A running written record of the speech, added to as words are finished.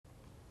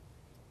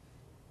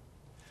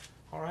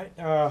Alright,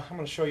 I'm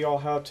going to show you all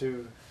how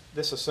to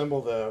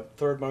disassemble the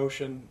third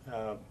motion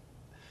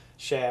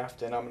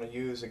shaft, and I'm going to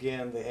use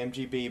again the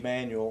MGB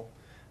manual,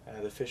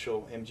 the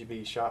official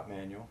MGB shop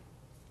manual.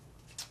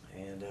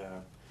 And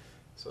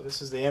so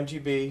this is the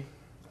MGB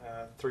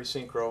 3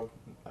 Synchro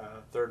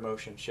third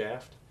motion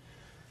shaft.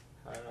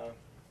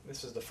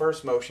 This is the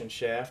first motion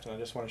shaft, and I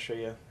just want to show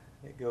you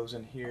it goes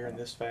in here in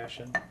this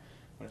fashion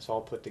when it's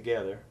all put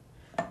together.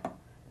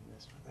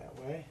 That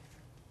way.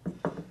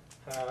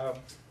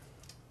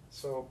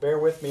 So bear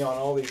with me on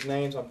all these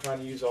names. I'm trying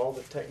to use all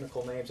the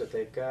technical names that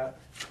they've got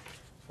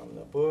from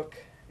the book.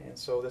 And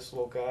so this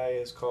little guy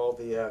is called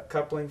the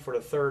coupling for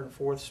the third and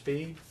fourth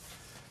speed.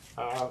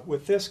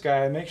 With this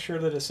guy, make sure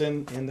that it's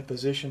in the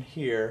position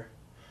here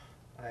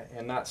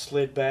and not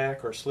slid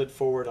back or slid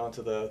forward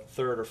onto the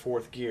third or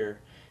fourth gear.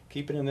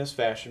 Keep it in this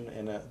fashion,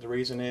 and the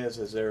reason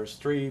is there's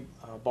 3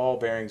 ball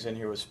bearings in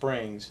here with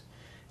springs.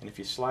 And if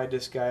you slide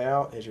this guy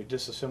out as you're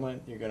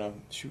disassembling, you're going to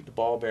shoot the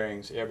ball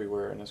bearings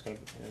everywhere, and it's going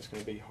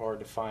to be hard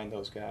to find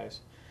those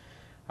guys.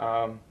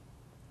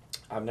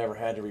 I've never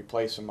had to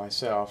replace them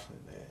myself,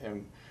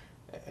 and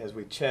as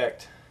we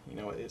checked, you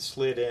know, it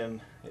slid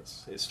in, it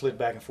slid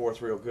back and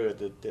forth real good.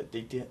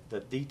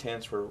 The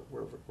detents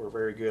were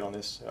very good on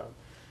this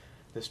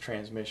this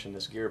transmission,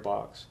 this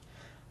gearbox.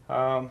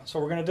 So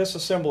we're going to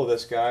disassemble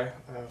this guy,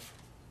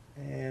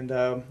 and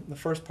the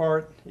first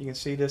part, you can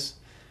see this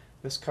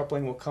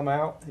coupling will come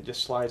out. It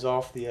just slides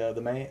off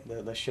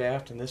the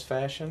shaft in this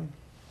fashion,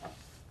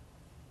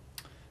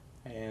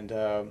 and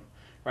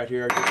right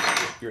here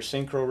are your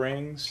synchro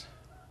rings.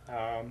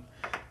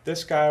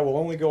 This guy will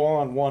only go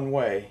on one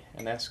way,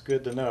 and that's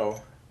good to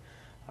know.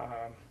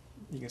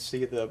 You can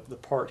see the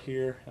part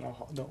here, and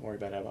don't worry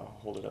about it, I'll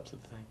hold it up to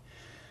the thing.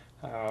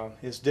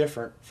 Is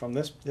different from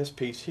this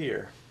piece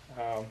here.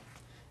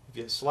 If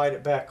you slide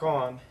it back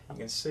on, you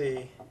can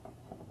see.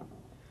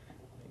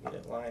 Get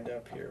it lined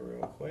up here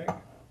real quick,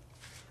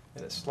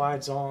 and it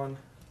slides on,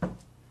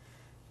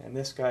 and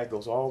this guy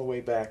goes all the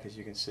way back, as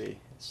you can see. It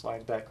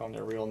slides back on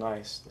there real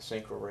nice, the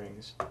synchro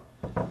rings,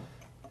 and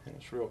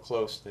it's real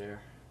close there.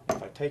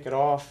 If I take it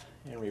off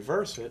and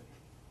reverse it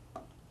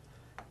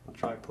and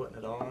try putting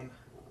it on,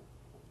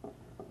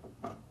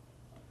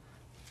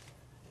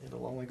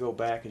 it'll only go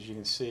back, as you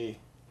can see,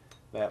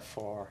 that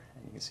far,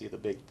 and you can see the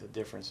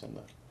difference in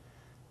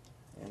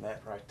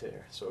that right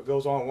there. So it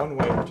goes on one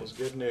way, which is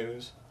good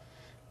news.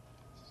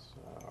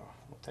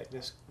 We'll take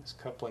this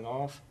coupling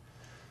off,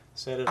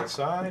 set it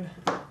aside.